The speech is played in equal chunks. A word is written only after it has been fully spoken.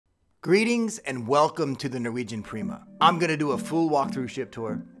Greetings and welcome to the Norwegian Prima. I'm gonna do a full walkthrough ship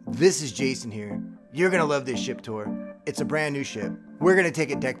tour. This is Jason here. You're gonna love this ship tour. It's a brand new ship. We're gonna take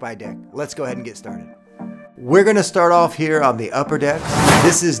it deck by deck. Let's go ahead and get started. We're gonna start off here on the upper deck.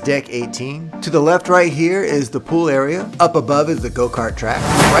 This is deck 18. To the left right here is the pool area. Up above is the go-kart track.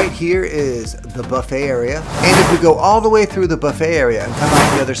 Right here is the buffet area. And if we go all the way through the buffet area and come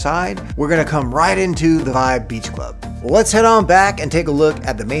out the other side, we're gonna come right into the Vibe Beach Club. Let's head on back and take a look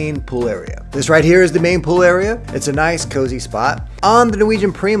at the main pool area. This right here is the main pool area. It's a nice cozy spot. On the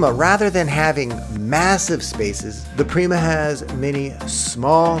Norwegian Prima, rather than having massive spaces, the Prima has many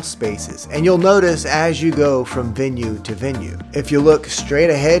small spaces. And you'll notice as you go from venue to venue. If you look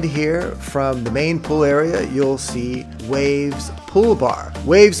straight ahead here from the main pool area, you'll see Waves Pool Bar.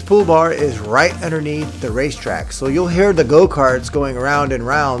 Waves Pool Bar is right underneath the racetrack. So you'll hear the go-karts going around and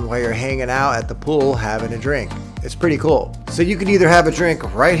round while you're hanging out at the pool having a drink. It's pretty cool. So you can either have a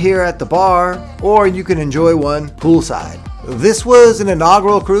drink right here at the bar, or you can enjoy one poolside. This was an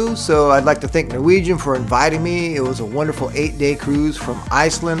inaugural cruise, so I'd like to thank Norwegian for inviting me. It was a wonderful 8-day cruise from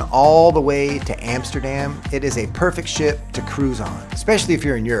Iceland all the way to Amsterdam. It is a perfect ship to cruise on, especially if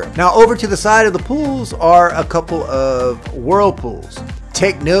you're in Europe. Now over to the side of the pools are a couple of whirlpools.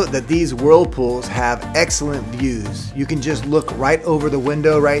 Take note that these whirlpools have excellent views. You can just look right over the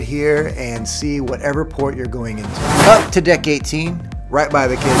window right here and see whatever port you're going into. Up to deck 18, right by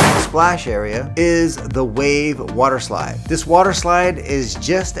the kids' splash area, is the Wave water slide. This water slide is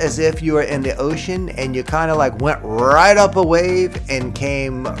just as if you are in the ocean and you kind of like went right up a wave and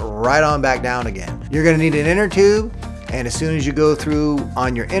came right on back down again. You're gonna need an inner tube. And as soon as you go through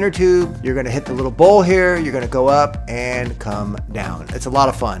on your inner tube, you're gonna hit the little bowl here, you're gonna go up and come down. It's a lot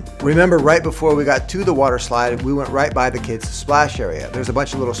of fun. Remember, right before we got to the water slide, we went right by the kids' splash area. There's a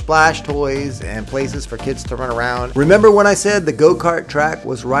bunch of little splash toys and places for kids to run around. Remember when I said the go-kart track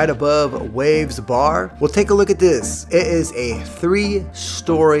was right above Waves Bar? Well, take a look at this. It is a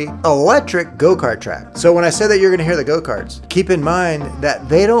 3-story electric go-kart track. So when I said that you're gonna hear the go-karts, keep in mind that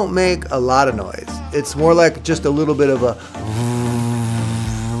they don't make a lot of noise. It's more like just a little bit of the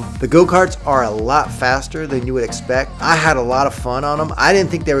go-karts are a lot faster than you would expect. I had a lot of fun on them. I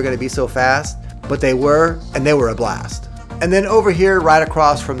didn't think they were going to be so fast, but they were, and they were a blast. And then over here, right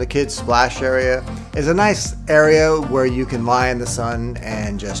across from the kids' splash area, is a nice area where you can lie in the sun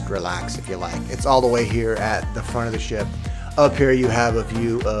and just relax if you like. It's all the way here at the front of the ship. Up here you have a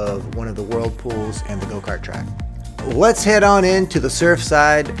view of one of the whirlpools and the go-kart track. Let's head on into the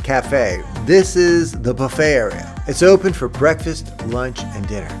Surfside Cafe. This is the buffet area. It's open for breakfast, lunch, and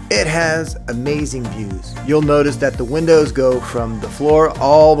dinner. It has amazing views. You'll notice that the windows go from the floor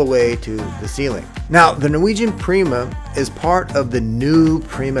all the way to the ceiling. Now, the Norwegian Prima is part of the new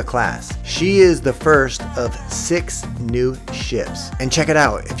Prima Class. She is the first of 6 new ships. And check it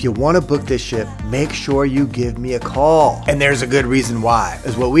out, if you want to book this ship, make sure you give me a call. And there's a good reason why.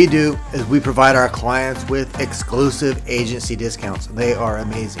 Is what we do is we provide our clients with exclusive agency discounts. They are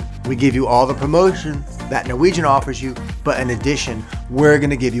amazing. We give you all the promotion that Norwegian offers you, but in addition, we're going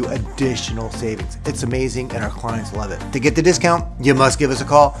to give you additional savings. It's amazing and our clients love it. To get the discount, you must give us a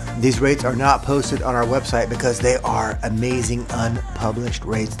call. These rates are not posted on our website because they are amazing unpublished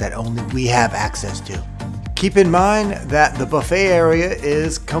rates that only we have access to. Keep in mind that the buffet area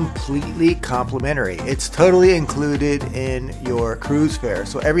is completely complimentary. It's totally included in your cruise fare.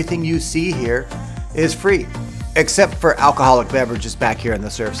 So everything you see here is free, except for alcoholic beverages back here in the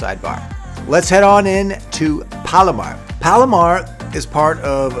Surfside bar. Let's head on in to Palomar. Palomar is part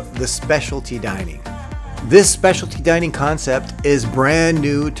of the specialty dining. This specialty dining concept is brand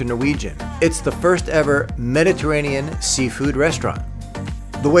new to Norwegian. It's the first ever Mediterranean seafood restaurant.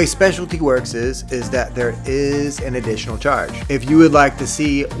 The way specialty works is that there is an additional charge. If you would like to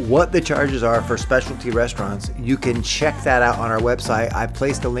see what the charges are for specialty restaurants, you can check that out on our website. I've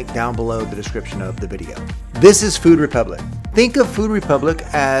placed a link down below the description of the video. This is Food Republic. Think of Food Republic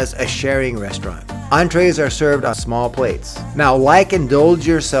as a sharing restaurant. Entrees are served on small plates. Now, like Indulge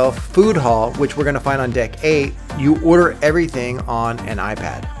Yourself Food Hall, which we're gonna find on deck 8, you order everything on an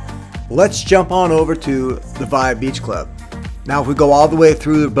iPad. Let's jump on over to the Vibe Beach Club. Now, if we go all the way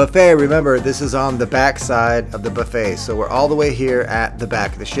through the buffet, remember this is on the back side of the buffet, so we're all the way here at the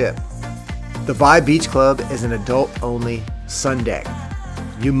back of the ship. The Vibe Beach Club is an adult-only sun deck.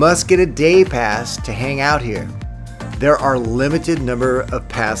 You must get a day pass to hang out here. There are limited number of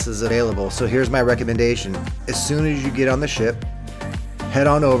passes available, so here's my recommendation. As soon as you get on the ship, head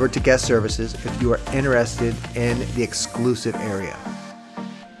on over to guest services if you are interested in the exclusive area.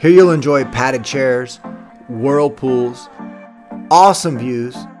 Here you'll enjoy padded chairs, whirlpools, awesome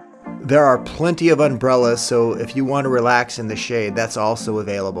views, There are plenty of umbrellas, so if you want to relax in the shade, that's also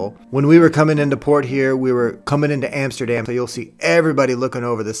available. When we were coming into port here, we were coming into Amsterdam, so you'll see everybody looking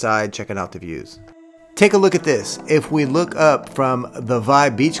over the side, checking out the views. Take a look at this. If we look up from the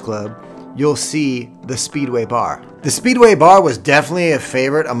Vibe Beach Club, you'll see the Speedway Bar. The Speedway Bar was definitely a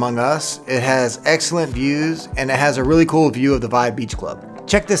favorite among us. It has excellent views, and it has a really cool view of the Vibe Beach Club.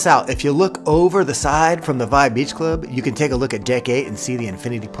 Check this out. If you look over the side from the Vibe Beach Club, you can take a look at Deck 8 and see the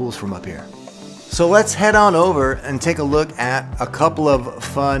infinity pools from up here. So let's head on over and take a look at a couple of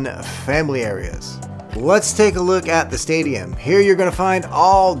fun family areas. Let's take a look at the stadium. Here you're going to find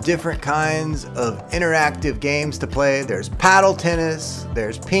all different kinds of interactive games to play. There's paddle tennis,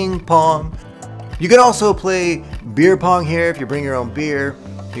 there's ping pong. You can also play beer pong here if you bring your own beer.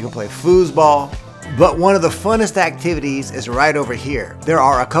 You can play foosball. But one of the funnest activities is right over here. There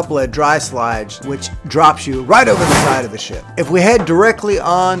are a couple of dry slides which drops you right over the side of the ship. If we head directly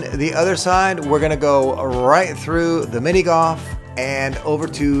on the other side, we're gonna go right through the mini golf and over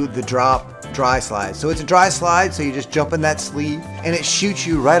to the dry slide. So it's a dry slide, so you just jump in that sleeve and it shoots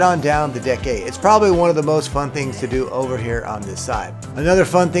you right on down the Deck 8. It's probably one of the most fun things to do over here on this side. Another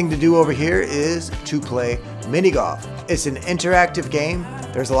fun thing to do over here is to play mini golf. It's an interactive game.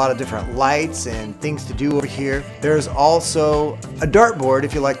 There's a lot of different lights and things to do over here. There's also a dartboard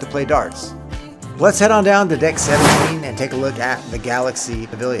if you like to play darts. Let's head on down to Deck 17 and take a look at the Galaxy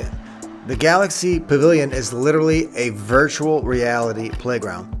Pavilion. The Galaxy Pavilion is literally a virtual reality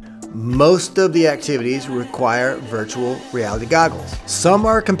playground. Most of the activities require virtual reality goggles. Some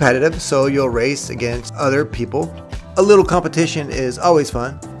are competitive, so you'll race against other people. A little competition is always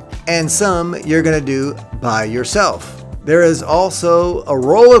fun. And some you're gonna do by yourself. There is also a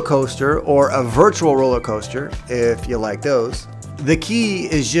roller coaster or a virtual roller coaster if you like those. The key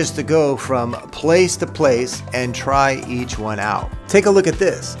is just to go from place to place and try each one out. Take a look at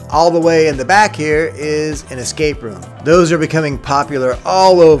this. All the way in the back here is an escape room. Those are becoming popular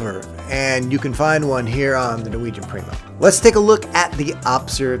all over, and you can find one here on the Norwegian Prima. Let's take a look at the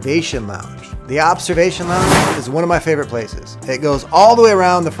Observation Lounge. The Observation Lounge is one of my favorite places. It goes all the way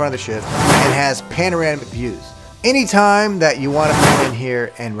around the front of the ship and has panoramic views. Anytime that you want to come in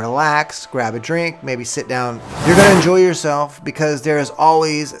here and relax, grab a drink, maybe sit down, you're going to enjoy yourself because there is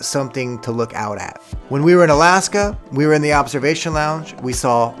always something to look out at. When we were in Alaska, we were in the Observation Lounge, we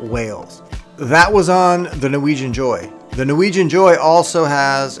saw whales. That was on the Norwegian Joy. The Norwegian Joy also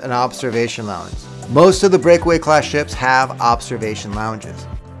has an observation lounge. Most of the breakaway class ships have observation lounges.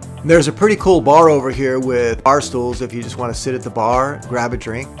 There's a pretty cool bar over here with bar stools if you just want to sit at the bar, grab a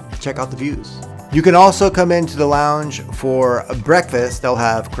drink, check out the views. You can also come into the lounge for breakfast. They'll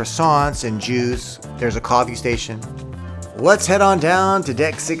have croissants and juice. There's a coffee station. Let's head on down to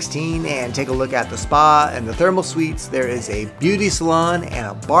Deck 16 and take a look at the spa and the thermal suites. There is a beauty salon and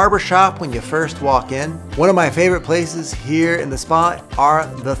a barber shop when you first walk in. One of my favorite places here in the spa are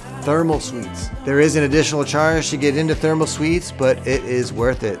the thermal suites. There is an additional charge to get into thermal suites, but it is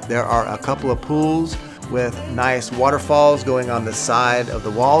worth it. There are a couple of pools with nice waterfalls going on the side of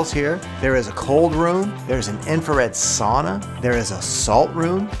the walls here. There is a cold room. There's an infrared sauna. There is a salt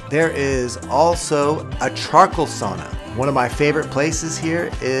room. There is also a charcoal sauna. One of my favorite places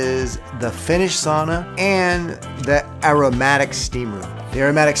here is the Finnish sauna and the aromatic steam room. The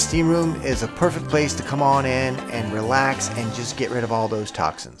aromatic steam room is a perfect place to come on in and relax and just get rid of all those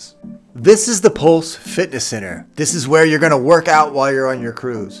toxins. This is the Pulse Fitness Center. This is where you're going to work out while you're on your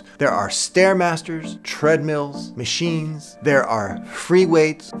cruise. There are Stairmasters, treadmills, machines. There are free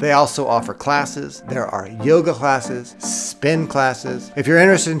weights. They also offer classes. There are yoga classes, spin classes. If you're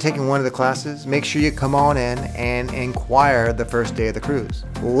interested in taking one of the classes, make sure you come on in and inquire the first day of the cruise.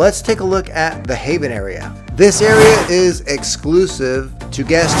 Let's take a look at the Haven area. This area is exclusive to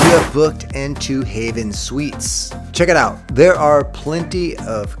guests who have booked into Haven Suites. Check it out. There are plenty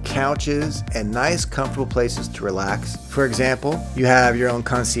of couches and nice comfortable places to relax. For example, you have your own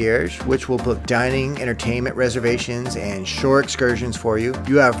concierge, which will book dining, entertainment reservations, and shore excursions for you.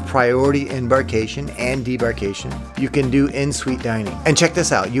 You have priority embarkation and debarkation. You can do in-suite dining. And check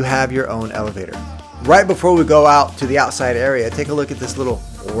this out, you have your own elevator. Right before we go out to the outside area, take a look at this little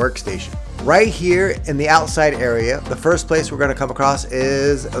workstation. Right here in the outside area, the first place we're going to come across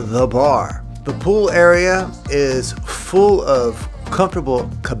is the bar. The pool area is full of comfortable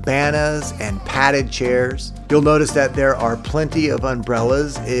cabanas and padded chairs. You'll notice that there are plenty of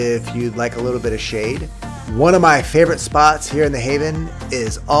umbrellas if you'd like a little bit of shade. One of my favorite spots here in the Haven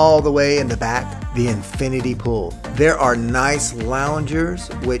is all the way in the back, the infinity pool. There are nice loungers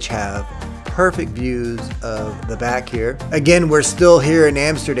which have perfect views of the back here. Again, we're still here in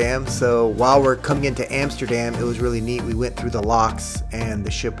Amsterdam, so while we're coming into Amsterdam, it was really neat. We went through the locks and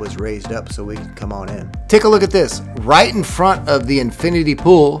the ship was raised up so we could come on in. Take a look at this. Right in front of the infinity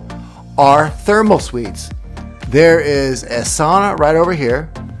pool are thermal suites. There is a sauna right over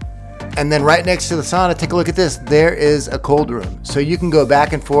here. And then right next to the sauna, take a look at this. There is a cold room. So you can go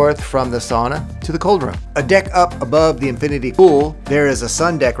back and forth from the sauna to the cold room. A deck up above the infinity pool, there is a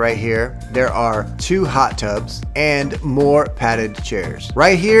sun deck right here. There are 2 hot tubs and more padded chairs.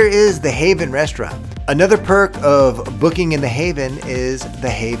 Right here is the Haven restaurant. Another perk of booking in the Haven is the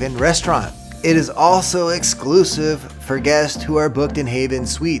Haven restaurant. It is also exclusive for guests who are booked in Haven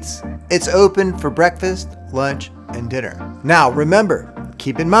Suites. It's open for breakfast, lunch, and dinner. Now remember,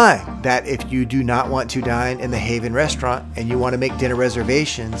 keep in mind that if you do not want to dine in the Haven restaurant and you want to make dinner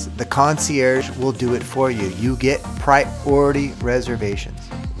reservations, the concierge will do it for you. You get priority reservations.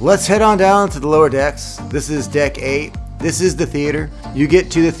 Let's head on down to the lower decks. This is deck 8. This is the theater. You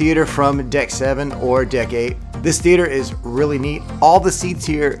get to the theater from deck 7 or deck 8. This theater is really neat. All the seats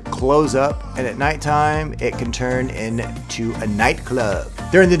here close up, and at nighttime it can turn into a nightclub.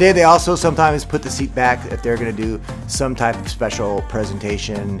 During the day, they also sometimes put the seat back if they're going to do some type of special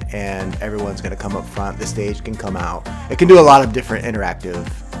presentation and everyone's going to come up front. The stage can come out. It can do a lot of different interactive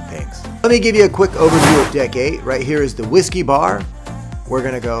things. Let me give you a quick overview of deck 8. Right here is the whiskey bar. We're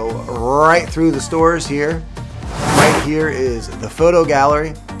going to go right through the stores here. Right here is the photo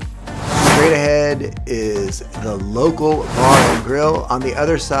gallery. Straight ahead is the local bar and grill. On the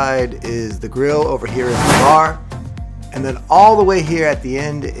other side is the grill. Over here is the bar. And then all the way here at the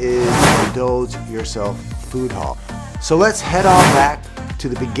end is the Indulge Yourself food hall. So let's head on back to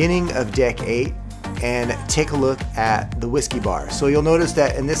the beginning of deck 8 and take a look at the whiskey bar. So you'll notice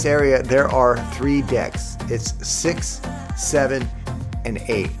that in this area there are 3 decks. It's 6, 7, and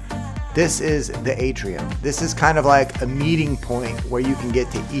 8. This is the atrium. This is kind of like a meeting point where you can get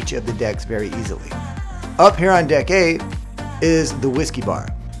to each of the decks very easily. Up here on deck 8 is the whiskey bar.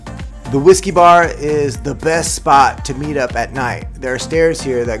 The whiskey bar is the best spot to meet up at night. There are stairs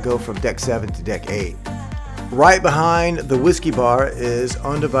here that go from deck 7 to deck 8. Right behind the whiskey bar is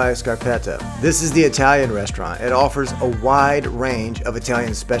Onda by Scarpetta. This is the Italian restaurant. It offers a wide range of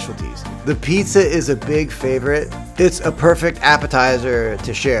Italian specialties. The pizza is a big favorite. It's a perfect appetizer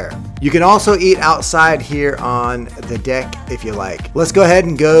to share. You can also eat outside here on the deck if you like. Let's go ahead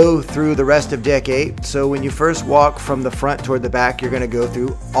and go through the rest of deck 8. So when you first walk from the front toward the back, you're going to go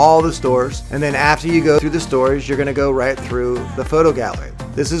through all the stores. And then after you go through the stores, you're going to go right through the photo gallery.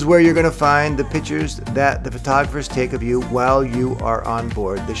 This is where you're going to find the pictures that the photographers take of you while you are on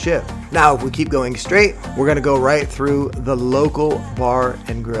board the ship. Now, if we keep going straight, we're going to go right through the local bar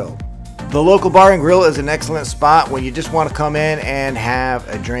and grill. The local bar and grill is an excellent spot when you just want to come in and have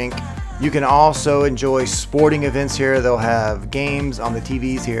a drink. You can also enjoy sporting events here. They'll have games on the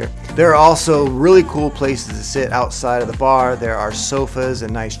TVs here. There are also really cool places to sit outside of the bar. There are sofas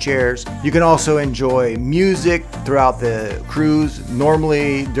and nice chairs. You can also enjoy music throughout the cruise.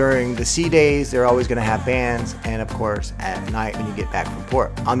 Normally during the sea days, they're always going to have bands, and of course at night when you get back from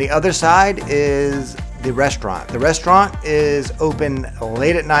port. On the other side is the restaurant. The restaurant is open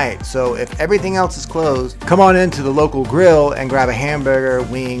late at night, so if everything else is closed, come on into the local grill and grab a hamburger,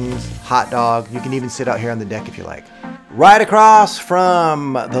 wings, hot dog. You can even sit out here on the deck if you like. Right across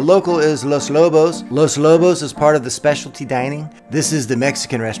from the local is Los Lobos. Los Lobos is part of the specialty dining. This is the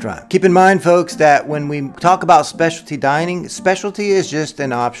Mexican restaurant. Keep in mind, folks, that when we talk about specialty dining, specialty is just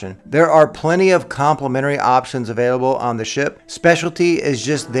an option. There are plenty of complimentary options available on the ship. Specialty is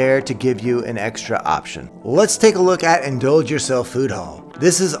just there to give you an extra option. Let's take a look at Indulge Yourself Food Hall.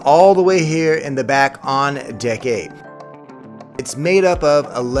 This is all the way here in the back on deck 8. It's made up of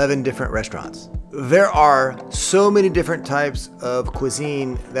 11 different restaurants. There are so many different types of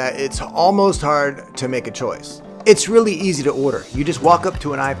cuisine that it's almost hard to make a choice. It's really easy to order. You just walk up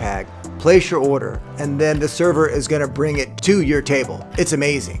to an iPad, place your order, and then the server is going to bring it to your table. It's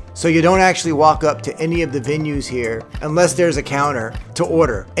amazing. So you don't actually walk up to any of the venues here unless there's a counter to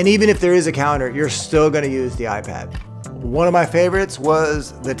order. And even if there is a counter, you're still going to use the iPad. One of my favorites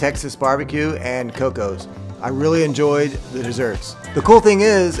was the Texas barbecue and Coco's. I really enjoyed the desserts. The cool thing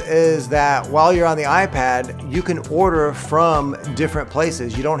is that while you're on the iPad, you can order from different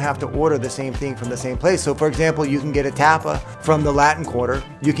places. You don't have to order the same thing from the same place. So for example, you can get a tapa from the Latin Quarter.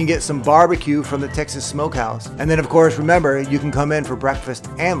 You can get some barbecue from the Texas Smokehouse. And then of course, remember, you can come in for breakfast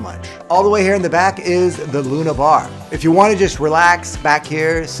and lunch. All the way here in the back is the Luna Bar. If you want to just relax back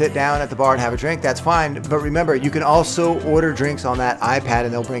here, sit down at the bar and have a drink, that's fine. But remember, you can also order drinks on that iPad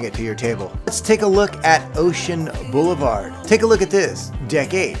and they'll bring it to your table. Let's take a look at Ocean Boulevard. Take a look at this,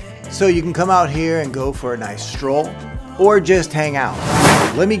 deck 8. So you can come out here and go for a nice stroll or just hang out.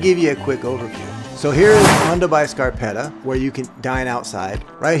 Let me give you a quick overview. So here is Hondo by Scarpetta, where you can dine outside.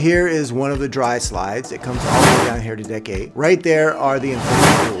 Right here is one of the dry slides. It comes all the way down here to deck 8. Right there are the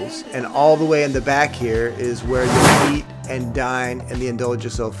infinity pools, and all the way in the back here is where you'll eat and dine in the Indulge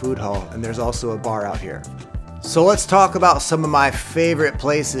Yourself food hall, and there's also a bar out here. So let's talk about some of my favorite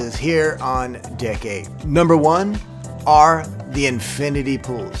places here on deck 8. Number 1 are the infinity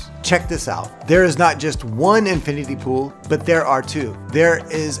pools. Check this out. There is not just one infinity pool, but there are 2. There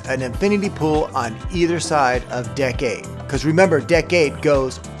is an infinity pool on either side of deck 8. Because remember, deck 8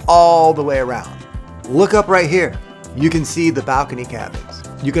 goes all the way around. Look up right here. You can see the balcony cabins.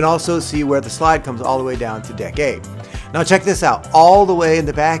 You can also see where the slide comes all the way down to deck 8. Now check this out. All the way in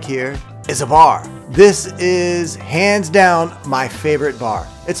the back here is a bar. This is hands down my favorite bar.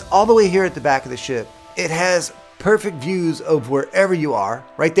 It's all the way here at the back of the ship. It has perfect views of wherever you are.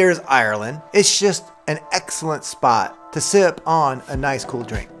 Right there is Ireland. It's just an excellent spot to sip on a nice cool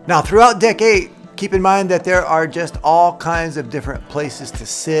drink. Now throughout deck 8, keep in mind that there are just all kinds of different places to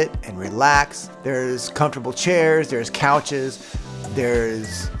sit and relax. There's comfortable chairs, there's couches,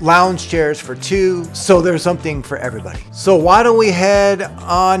 there's lounge chairs for 2, so there's something for everybody. So why don't we head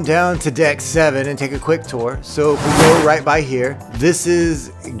on down to deck 7 and take a quick tour. So if we go right by here, this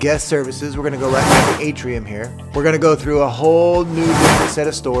is guest services. We're gonna go right by the atrium here. We're gonna go through a whole new different set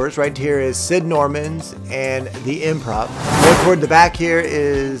of stores. Right here is Sid Norman's and the Improv. More toward the back here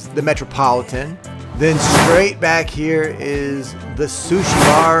is the Metropolitan. Then straight back here is the sushi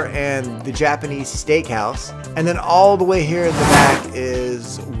bar and the Japanese steakhouse. And then all the way here in the back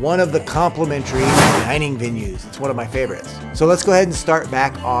is one of the complimentary dining venues. It's one of my favorites. So let's go ahead and start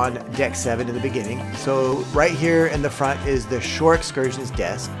back on deck 7 in the beginning. So right here in the front is the Shore Excursions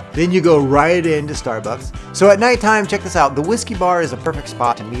desk. Then you go right into Starbucks. So at nighttime, check this out. The whiskey bar is a perfect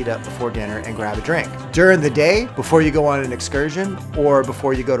spot to meet up before dinner and grab a drink. During the day, before you go on an excursion or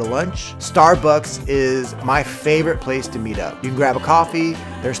before you go to lunch, Starbucks is my favorite place to meet up. You can grab a coffee.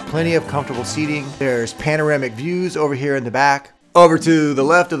 There's plenty of comfortable seating. There's panoramic views over here in the back. Over to the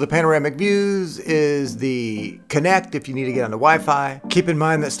left of the panoramic views is the Connect if you need to get onto Wi-Fi. Keep in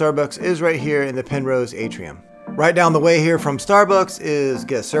mind that Starbucks is right here in the Penrose atrium. Right down the way here from Starbucks is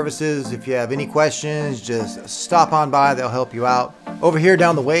guest services. If you have any questions, just stop on by, they'll help you out. Over here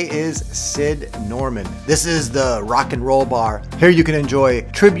down the way is Sid Norman. This is the rock and roll bar. Here you can enjoy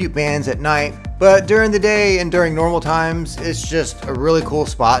tribute bands at night, but during the day and during normal times, it's just a really cool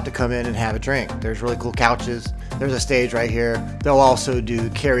spot to come in and have a drink. There's really cool couches. There's a stage right here. They'll also do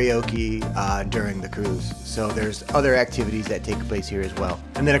karaoke during the cruise. So there's other activities that take place here as well.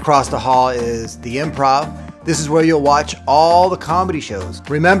 And then across the hall is the Improv. This is where you'll watch all the comedy shows.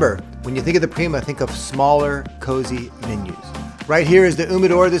 Remember, when you think of the Prima, think of smaller, cozy venues. Right here is the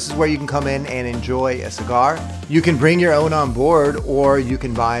Humidor. This is where you can come in and enjoy a cigar. You can bring your own on board or you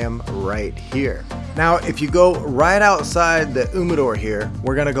can buy them right here. Now, if you go right outside the Humidor here,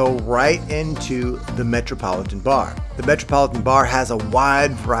 we're gonna go right into the Metropolitan Bar. The Metropolitan Bar has a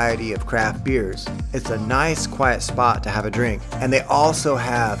wide variety of craft beers. It's a nice, quiet spot to have a drink. And they also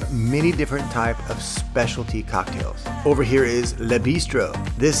have many different types of specialty cocktails. Over here is Le Bistro.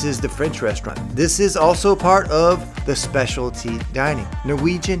 This is the French restaurant. This is also part of the specialty dining.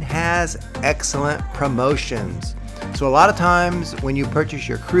 Norwegian has excellent promotions. So a lot of times when you purchase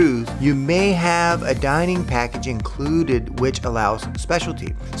your cruise, you may have a dining package included which allows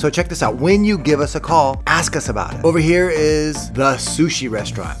specialty. So check this out. When you give us a call, ask us about it. Over here is the sushi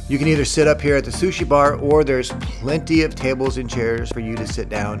restaurant. You can either sit up here at the sushi bar or there's plenty of tables and chairs for you to sit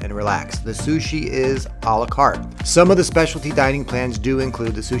down and relax. The sushi is a la carte. Some of the specialty dining plans do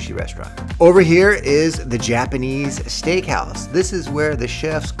include the sushi restaurant. Over here is the Japanese steakhouse. This is where the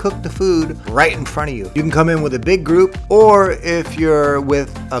chefs cook the food right in front of you. You can come in with a big group, or if you're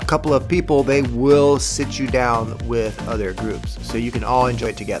with a couple of people, they will sit you down with other groups so you can all enjoy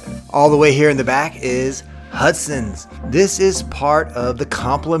it together. All the way here in the back is Hudson's. This is part of the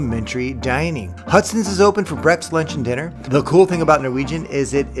complimentary dining. Hudson's is open for breakfast, lunch, and dinner. The cool thing about Norwegian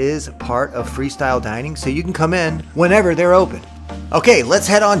is it is part of freestyle dining, so you can come in whenever they're open. Okay, let's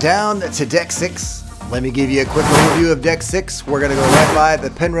head on down to deck 6. Let me give you a quick overview of deck 6. We're gonna go right by the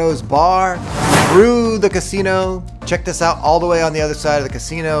Penrose Bar, through the casino. Check this out, all the way on the other side of the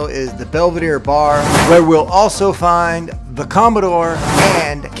casino is the Belvedere Bar, where we'll also find the Commodore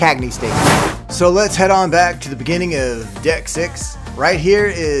and Cagney Steak. So let's head on back to the beginning of deck 6. Right here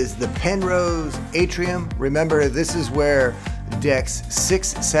is the Penrose Atrium. Remember, this is where decks 6,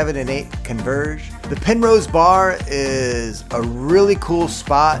 7, and 8 converge. The Penrose Bar is a really cool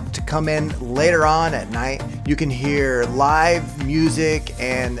spot to come in later on at night. You can hear live music,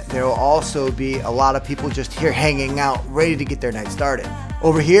 and there will also be a lot of people just here hanging out, ready to get their night started.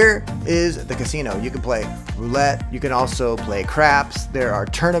 Over here is the casino. You can play roulette. You can also play craps. There are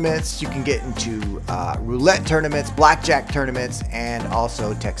tournaments. You can get into roulette tournaments, blackjack tournaments, and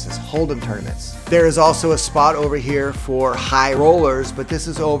also Texas Hold'em tournaments. There is also a spot over here for high rollers, but this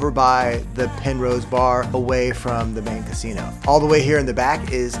is over by the Penrose Bar, away from the main casino. All the way here in the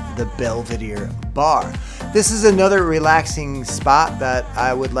back is the Belvedere Bar. This is another relaxing spot that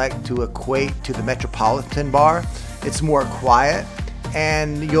I would like to equate to the Metropolitan Bar. It's more quiet.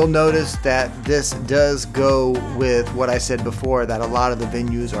 And you'll notice that this does go with what I said before, that a lot of the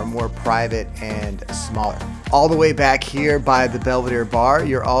venues are more private and smaller. All the way back here by the Belvedere Bar,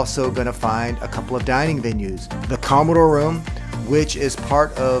 you're also going to find a couple of dining venues. The Commodore Room, which is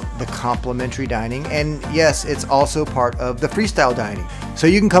part of the complimentary dining, and yes, it's also part of the freestyle dining. So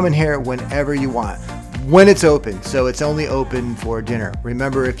you can come in here whenever you want, when it's open. So it's only open for dinner.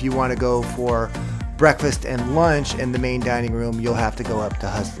 Remember, if you want to go for breakfast and lunch in the main dining room, you'll have to go up to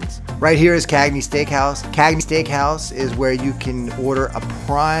Huston's. Right here is Cagney Steakhouse. Cagney Steakhouse is where you can order a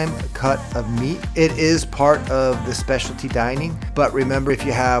prime cut of meat. It is part of the specialty dining, but remember, if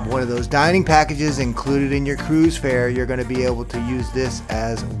you have one of those dining packages included in your cruise fare, you're going to be able to use this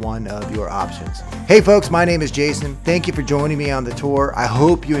as one of your options. Hey folks, my name is Jason. Thank you for joining me on the tour. I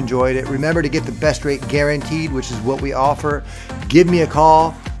hope you enjoyed it. Remember to get the best rate guaranteed, which is what we offer. Give me a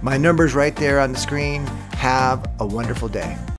call. My number's right there on the screen. Have a wonderful day.